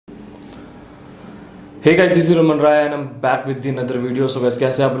Hey guys, this is Raman Rai and I am back with another video. So guys,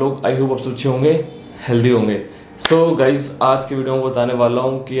 कैसे आप लोग? I hope आप सब अच्छे होंगे, हेल्दी होंगे। सो गाइस, आज के वीडियो में बताने वाला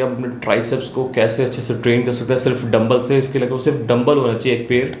हूँ कि आप अपने ट्राइसेप्स को कैसे अच्छे से ट्रेन कर सकते हैं सिर्फ डंबल से। इसके लिए सिर्फ डंबल होना चाहिए एक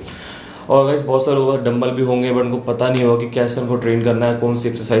पेयर। और गाइस, बहुत सारे लोग डंबल भी होंगे बट उनको पता नहीं होगा कि कैसे उनको ट्रेन करना है, कौन सी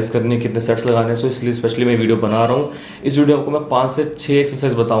एक्सरसाइज करनी है, कितने सेट्स लगाने हैं। सो इसलिए स्पेशली मैं वीडियो बना रहा हूँ। इस वीडियो में आपको मैं 5 से 6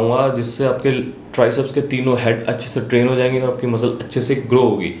 एक्सरसाइज बताऊँगा जिससे आपके ट्राइसेप्स के तीनों हेड अच्छे से ट्रेन हो जाएंगे और आपकी मसल अच्छे से ग्रो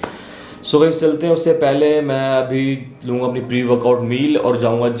होगी। सो गाइस, चलते हैं। उससे पहले मैं अभी लूँगा अपनी प्री वर्कआउट मील और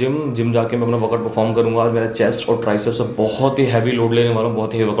जाऊँगा जिम जाके मैं अपना वर्कआउट परफॉर्म करूँगा। आज मेरा चेस्ट और ट्राइसेप्स सब बहुत ही हैवी लोड लेने वाला हूँ,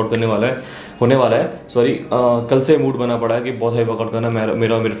 बहुत ही वर्कआउट होने वाला है। सॉरी, कल से मूड बना पड़ा है कि बहुत हैवी वर्कआउट करना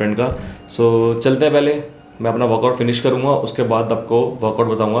मेरा और मेरे फ्रेंड का। सो चलते हैं। पहले मैं अपना वर्कआउट फिनिश करूँगा, उसके बाद आपको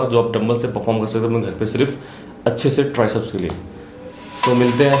वर्कआउट बताऊँगा जो आप डंबल से परफॉर्म कर सकते हैं अपने घर पर सिर्फ अच्छे से ट्राइसेप्स के लिए। तो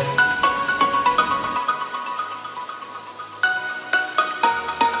मिलते हैं।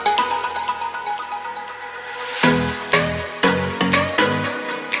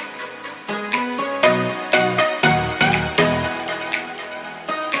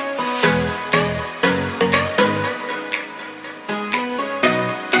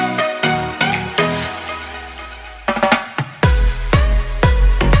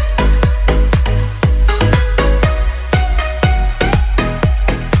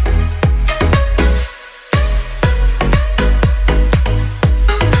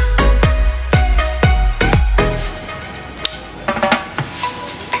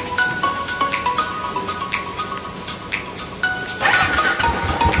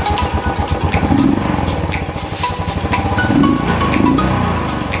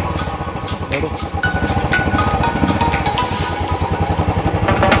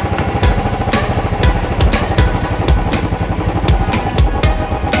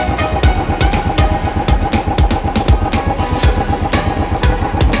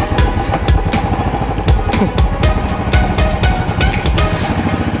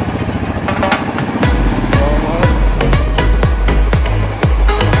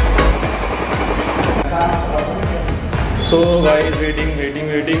 So guys, waiting.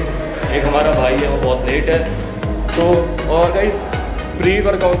 एक हमारा भाई है, वो बहुत लेट है। सो और गाइस, प्री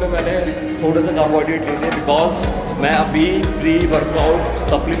वर्कआउट में मैंने थोड़ा सा कार्बोहाइड्रेट लिए थे बिकॉज मैं अभी प्री वर्कआउट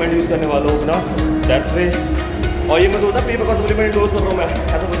सप्लीमेंट यूज़ करने वाला हूँ अपना, दैट्स वे। और ये मैं सोचता प्री वर्कआउट सप्लीमेंट डोज कर रहा हूँ मैं,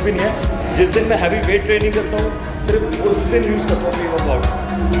 ऐसा कुछ भी नहीं है। जिस दिन मैं हैवी वेट ट्रेनिंग करता हूँ सिर्फ उस दिन यूज़ करता हूँ प्री वर्कआउट।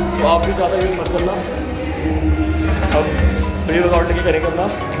 तो आप भी ज़्यादा यूज़ मत करना। अब प्री वर्कआउट लेके करेंगे अपना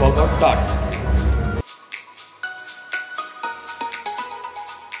वर्कआउट स्टार्ट।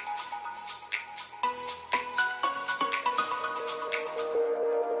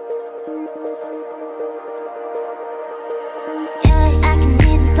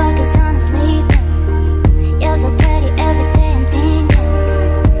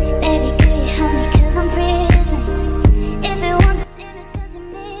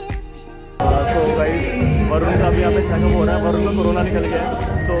 वरुण का अभी यहाँ पे चेकअप हो रहा है। वरुण का कोरोना निकल गया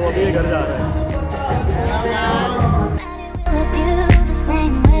है, तो अभी ये घर जा रहा है।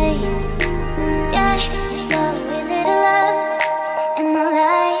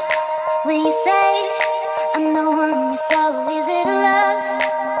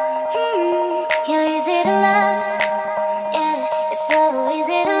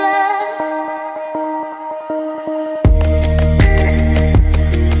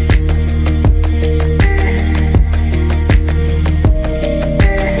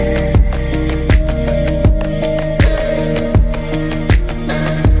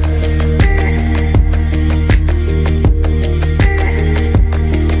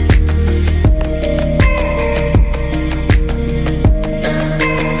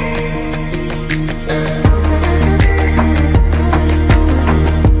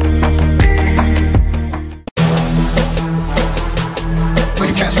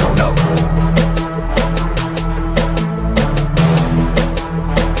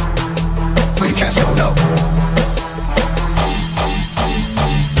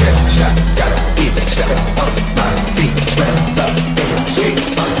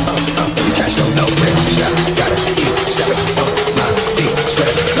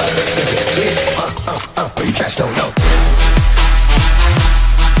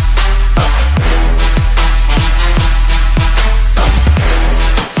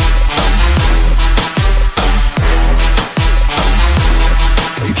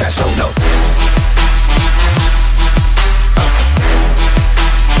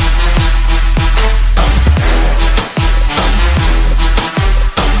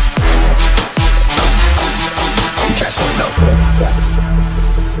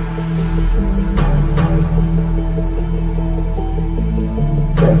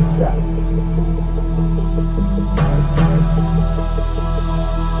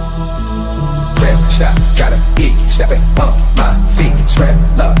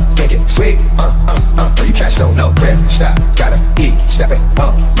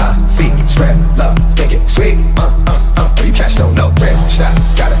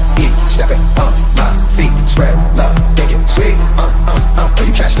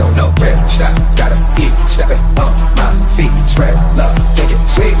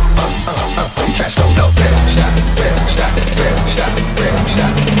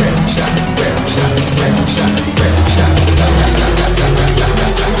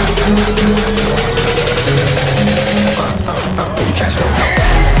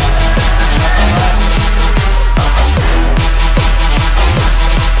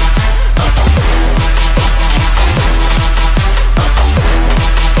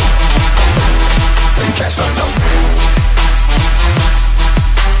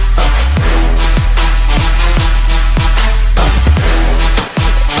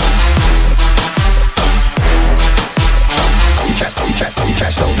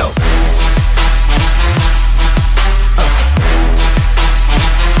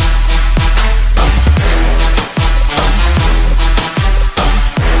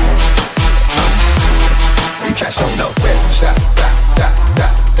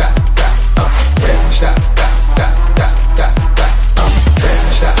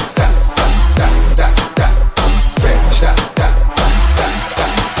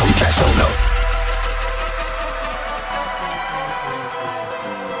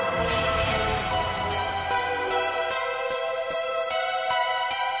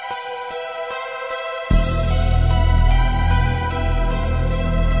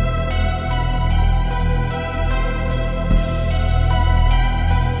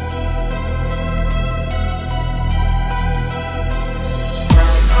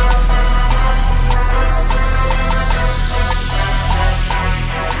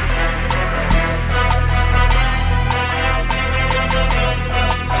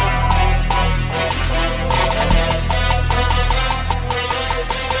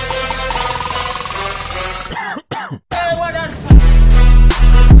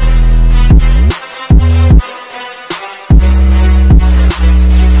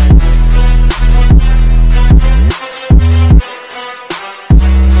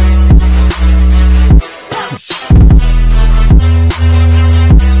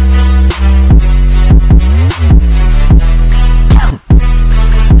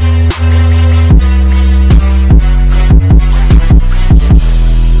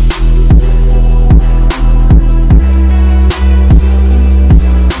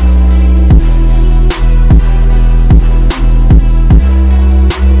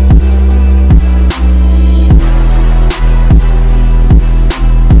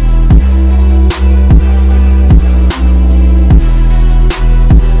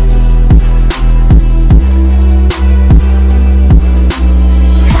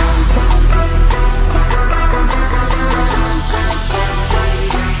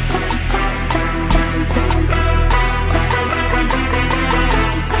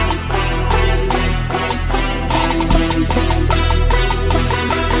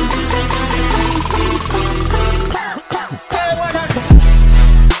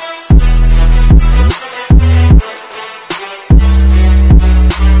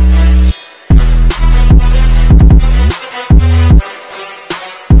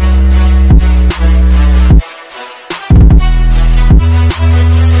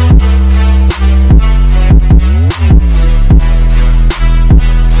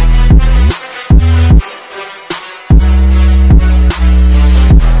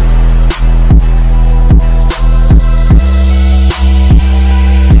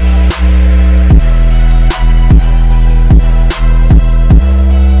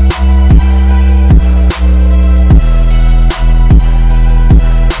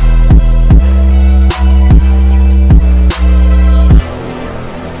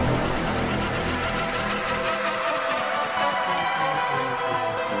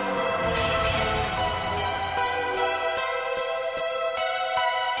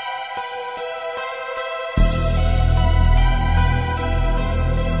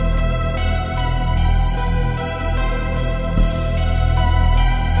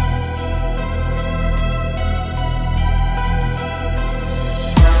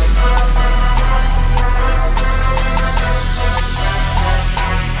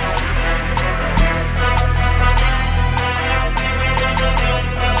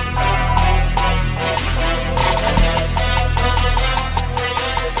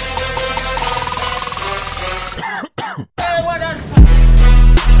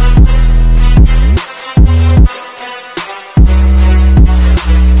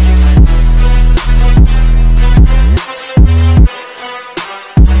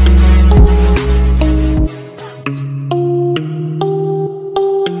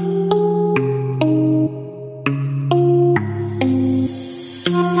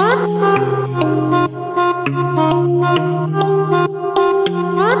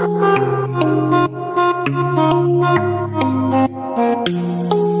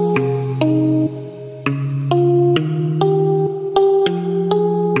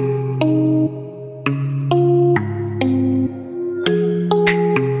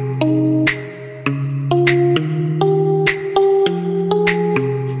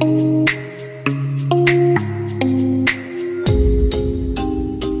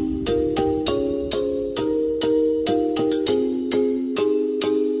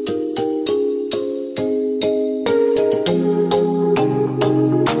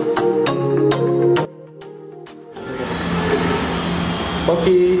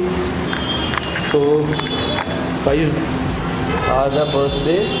 गाइस आज है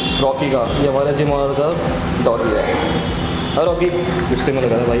बर्थडे रॉकी का, ये हमारा जिम और का डॉगी है। हाँ रॉकी, गुस्से में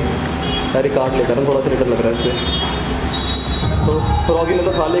लगा है भाई, यार कार्ड लेकर हम थोड़ा सा लेटर लग रहा है इससे। तो रॉकी ने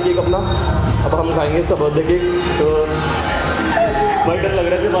तो खा लिया केक अपना, अब हम खाएंगे इसका बर्थडे केक। तो भाई डर लग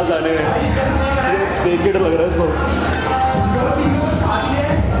रहा है पास आने में, देख के डर लग रहा है इसको।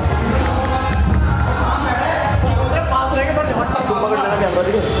 तुम पकड़ लेना कैमरा,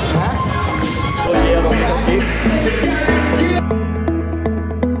 ठीक है? तो ये रॉकी का केक।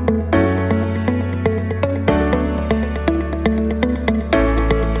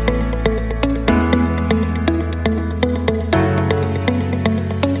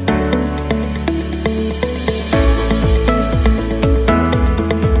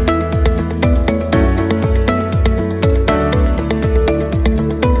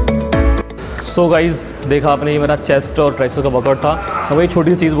 सो गाइज़ देखा आपने, ये मेरा चेस्ट और ट्राइसेप्स का वर्कआउट था। मैं वही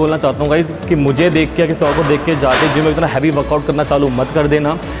छोटी सी चीज़ बोलना चाहता हूँ गाइज़ कि मुझे देख के किसी और को देख के जाके जिम में इतना हैवी वर्कआउट करना चालू मत कर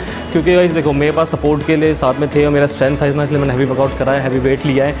देना, क्योंकि गाइज़ देखो मेरे पास सपोर्ट के लिए साथ में थे और मेरा स्ट्रेंथ था इतना, इसलिए मैंने हैवी वर्कआउट करा है, हैवी वेट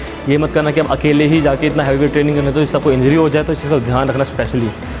लिया है। ये मत करना कि हम अकेले ही जाके इतना हैवी वेट ट्रेनिंग करने तो इससे आपको इंजरी हो जाए, तो इस चीज़ का ध्यान रखना स्पेशली।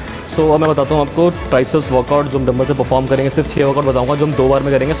 सो अब मैं बताता हूँ आपको ट्राइसेप्स वर्कआउट जो हम डंबल से परफॉर्म करेंगे, सिर्फ 6 वर्कआउट बताऊँगा जो हम 2 बार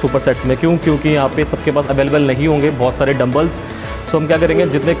में करेंगे सुपर सेट्स में। क्यों? क्योंकि यहाँ पे सबके पास अवेलेबल नहीं होंगे बहुत सारे डंबल्स। सो हम क्या करेंगे,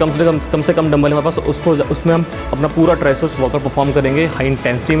 जितने कम से कम डंबल हमारे पास उसमें हम अपना पूरा ट्राइसेप्स वर्कआउट परफॉर्म करेंगे हाई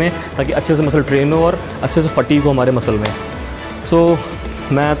इंटेंसिटी में, ताकि अच्छे से मसल ट्रेन हो और अच्छे से फटीग हो हमारे मसल में। सो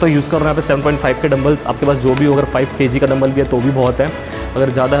मैं तो यूज़ कर रहा हूँ यहाँ पे 7.5 के डंबल्स। आपके पास जो भी हो, अगर 5 kg का डंबल भी है तो भी बहुत है। अगर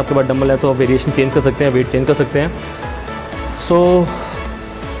ज़्यादा आपके पास डंबल है तो वेरिएशन चेंज कर सकते हैं, वेट चेंज कर सकते हैं। सो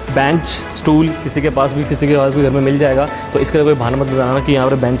बेंच स्टूल किसी के पास भी घर में मिल जाएगा, तो इसके लिए कोई बहाना मत बनाना कि यहाँ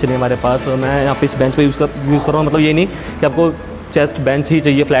पर बेंच नहीं हमारे पास। और मैं यहाँ पे इस बेंच पे यूज़ कर रहा हूँ, मतलब ये नहीं कि आपको चेस्ट बेंच ही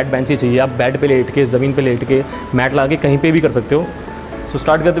चाहिए, फ्लैट बेंच ही चाहिए। आप बेड पे लेट के, ज़मीन पे लेट के, मैट ला के कहीं पे भी कर सकते हो। सो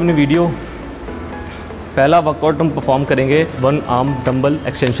स्टार्ट करते हैं अपनी वीडियो। पहला वर्कआउट हम परफॉर्म करेंगे 1 arm dumbbell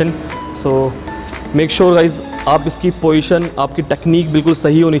extension. So make sure guys आप इसकी पोजीशन, आपकी टेक्निक बिल्कुल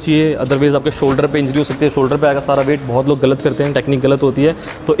सही होनी चाहिए, अदरवाइज़ आपके शोल्डर पे इंजरी हो सकती है। शोल्डर पे आएगा सारा वेट, बहुत लोग गलत करते हैं, टेक्निक गलत होती है,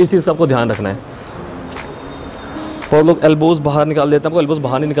 तो इस चीज़ का आपको ध्यान रखना है। बहुत लोग एल्बोज़ बाहर निकाल देते हैं, आपको एल्बोज़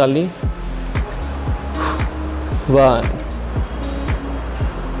बाहर नहीं निकालनी। 1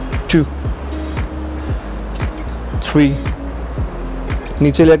 2 3,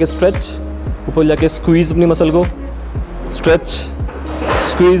 नीचे लेके स्ट्रेच, ऊपर जाके स्क्वीज़ अपनी मसल को, स्ट्रेच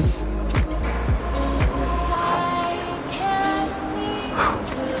स्क्वीज़।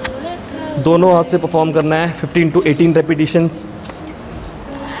 दोनों हाथ से परफॉर्म करना है 15 to 18 रेपिटेशंस।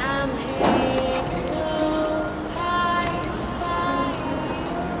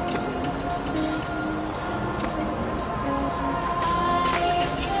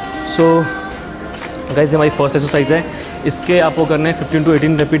 सो गाइस हमारी फर्स्ट एक्सरसाइज है, इसके आपको करना है 15 to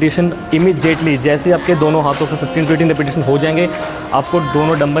 18 रेपिटेशन इमीडिएटली। जैसे आपके दोनों हाथों से 15 to 18 रेपिटेशन हो जाएंगे, आपको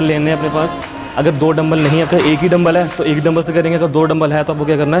दोनों डंबल लेने हैं अपने पास। अगर 2 डंबल नहीं है, अगर एक ही डंबल है तो एक डंबल से करेंगे। अगर 2 डंबल है तो आपको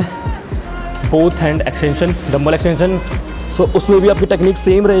क्या करना है, both hand extension, dumbbell extension. सो उसमें भी आपकी टेक्निक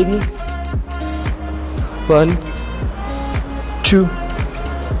सेम रहेगी। 1 2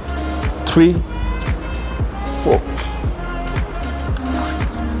 3 4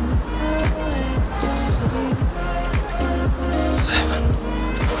 6 7।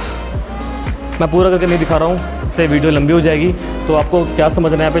 मैं पूरा करके नहीं दिखा रहा हूँ, इससे वीडियो लंबी हो जाएगी। तो आपको क्या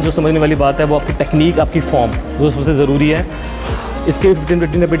समझना है यहाँ पे, जो समझने वाली बात है वो आपकी टेक्निक, आपकी फॉर्म, वो सबसे ज़रूरी है। इसके 15 to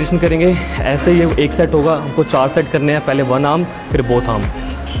 18 रेपिटेशन करेंगे। ऐसे ये एक सेट होगा, हमको 4 सेट करने हैं, पहले 1 आर्म फिर both arm.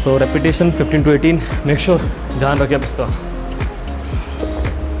 So repetition 15 to 18, make sure ध्यान रखिए आप इसका।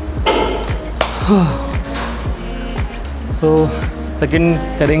 सो सेकंड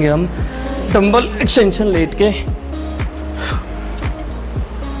करेंगे हम डंबल एक्सटेंशन लेट के।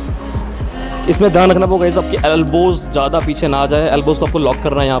 इसमें ध्यान रखना होगा आपकी एल्बोज़ ज़्यादा पीछे ना आ जाए, एल्बोज़ को आपको लॉक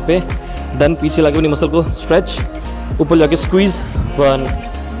करना है यहाँ पे। देन पीछे लगे अपनी मसल को स्ट्रेच, ऊपर जाके स्क्वीज़। 1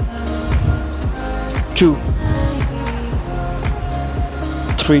 2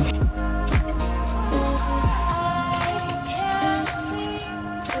 3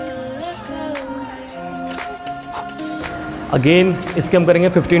 अगेन इसके हम करेंगे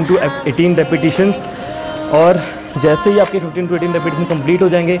 15 to 18 रेपिटेशंस। और जैसे ही आपके 15 to 18 रेपिटेशन कंप्लीट हो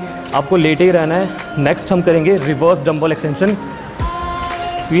जाएंगे, आपको लेटे ही रहना है। नेक्स्ट हम करेंगे रिवर्स डंबल एक्सटेंशन।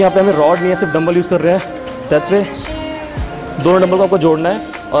 क्योंकि यहाँ पे हमें रॉड नहीं है, सिर्फ डंबल यूज़ कर रहे हैं, दैट्स वे दोनों डंबल को आपको जोड़ना है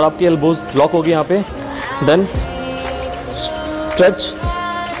और आपकी एल्बोज लॉक होगी यहाँ पे। देन स्ट्रेच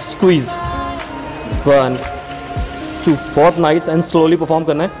स्क्वीज 1 2, बहुत नाइस एंड स्लोली परफॉर्म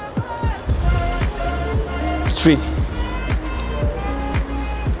करना है। 3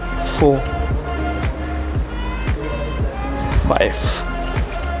 4 5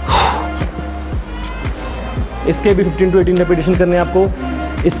 इसके भी 15 to 18 रेपिटेशन करने हैं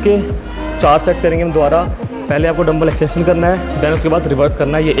आपको। इसके 4 सेट्स करेंगे हम दोबारा। पहले आपको डंबल एक्सटेंशन करना है, देन उसके बाद रिवर्स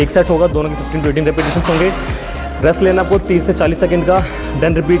करना है। ये एक सेट होगा, दोनों के 15 to 18 रेपिटेशन होंगे। रेस्ट लेना आपको 30 से 40 सेकंड का,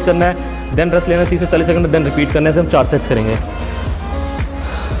 देन रिपीट करना है। देन रेस्ट लेना 30 से 40 सेकंड, देन रिपीट करने से हम 4 सेट्स करेंगे।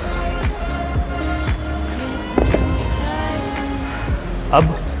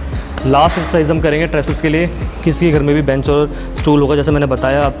 अब लास्ट एक्सरसाइज हम करेंगे ट्राइसेप्स के लिए। किसी के घर में भी बेंच और स्टूल होगा जैसे मैंने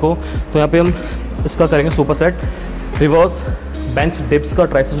बताया आपको, तो यहाँ पे हम इसका करेंगे super set, reverse bench dips का,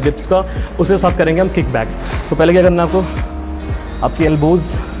 ट्राइसेप्स डिप्स का। उसके साथ करेंगे हम किक बैक। तो पहले क्या करना है आपको, आपकी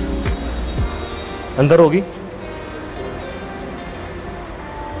एल्बोज अंदर होगी,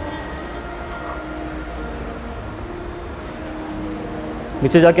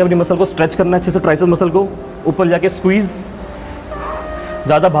 नीचे जाके अपनी मसल को स्ट्रेच करना है अच्छे से, ट्राइसेप्स मसल को ऊपर जाके स्क्वीज़,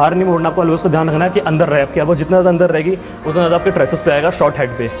 ज़्यादा बाहर नहीं मोड़ना आपको। एल्बोज को ध्यान रखना है कि अंदर रहे आपकी, अब जितना ज़्यादा अंदर रहेगी उतना ज़्यादा आपके ट्राइसेप्स पे आएगा, शॉर्ट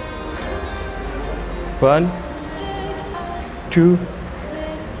हेड पे। 1 2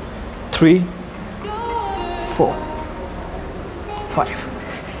 3 4 5।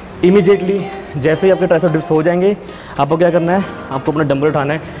 इमीडिएटली जैसे ही आपके ट्राइसेप डिप्स हो जाएंगे, आपको क्या करना है, आपको अपना डंबल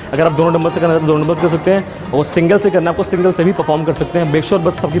उठाना है। अगर आप दोनों डंबल से करना है तो दोनों डंबल कर सकते हैं, और सिंगल से करना है आपको सिंगल से भी परफॉर्म कर सकते हैं। मेक श्योर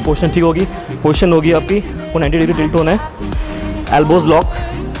बस सबकी पोजीशन ठीक होगी। पोजीशन होगी आपकी, वो 90 डिग्री टिल्ट होना है। एल्बोज लॉक,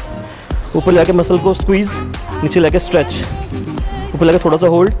 ऊपर जाके मसल को स्क्वीज, नीचे लेके स्ट्रेच, ऊपर लेके थोड़ा सा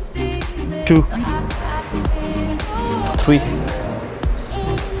होल्ड। 2 3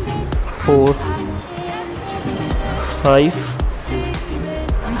 4 5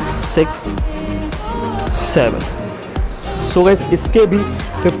 6 7। सो गाइस इसके भी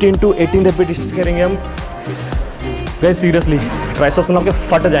 15 to 18 रेपिटेशन करेंगे हम। गाइस सीरियसली ट्राइसेप्स में आपके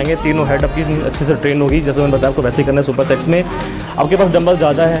फट जाएंगे, तीनों हेड आपकी अच्छे से ट्रेन होगी। जैसे मैंने बताया आपको वैसे ही करना है सुपर सेट्स में। आपके पास डंबल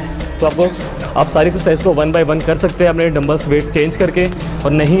ज़्यादा है तो आप सारी एक्सरसाइज को 1 by 1 कर सकते हैं अपने डंबल्स वेट चेंज करके,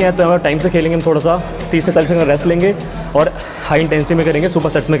 और नहीं है तो हमारा टाइम से खेलेंगे हम, थोड़ा सा 30 से 40 सेकंड रेस्ट लेंगे और हाई इंटेंसिटी में करेंगे, सुपर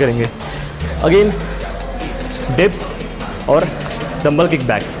सेट्स में करेंगे। अगेन डिप्स और डंबल किक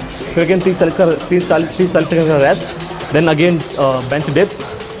बैक, फिर अगेन 30-40 सेकंड का rest, then again bench dips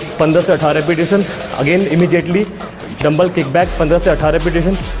 15 से 18 repetition, again immediately dumbbell kick back 15 से 18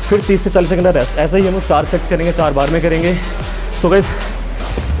 रेपिटेशन, फिर 30 से 40 सेकंड का रेस्ट। ऐसा ही हम 4 सेट्स करेंगे, 4 बार में करेंगे। सो गाइस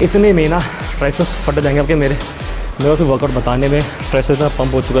इतने में ना ट्राइसेप्स फट जाएंगे आपके। मेरे फिर वर्कआउट बताने में ट्राइसेप्स इतना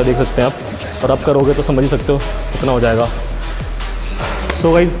पंप हो चुका है, देख सकते हैं आप, और आप करोगे तो समझ ही सकते हो कितना हो जाएगा।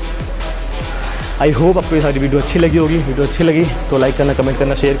 सो गाइस आई होप आपको ये सारी वीडियो अच्छी लगी होगी। वीडियो अच्छी लगी तो लाइक करना, कमेंट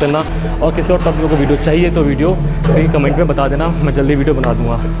करना, शेयर करना, और किसी और टॉपिक को वीडियो चाहिए तो वीडियो कमेंट में बता देना, मैं जल्दी वीडियो बना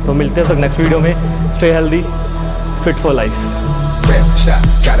दूंगा। तो मिलते हैं सर नेक्स्ट वीडियो में। Stay healthy, fit for life. Shot,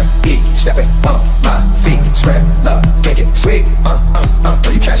 gotta eat, stepping on my feet, spread love, make it sweet, no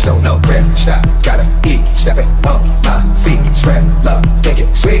you cats don't know. Shot, gotta eat, stepping on my feet, spread love.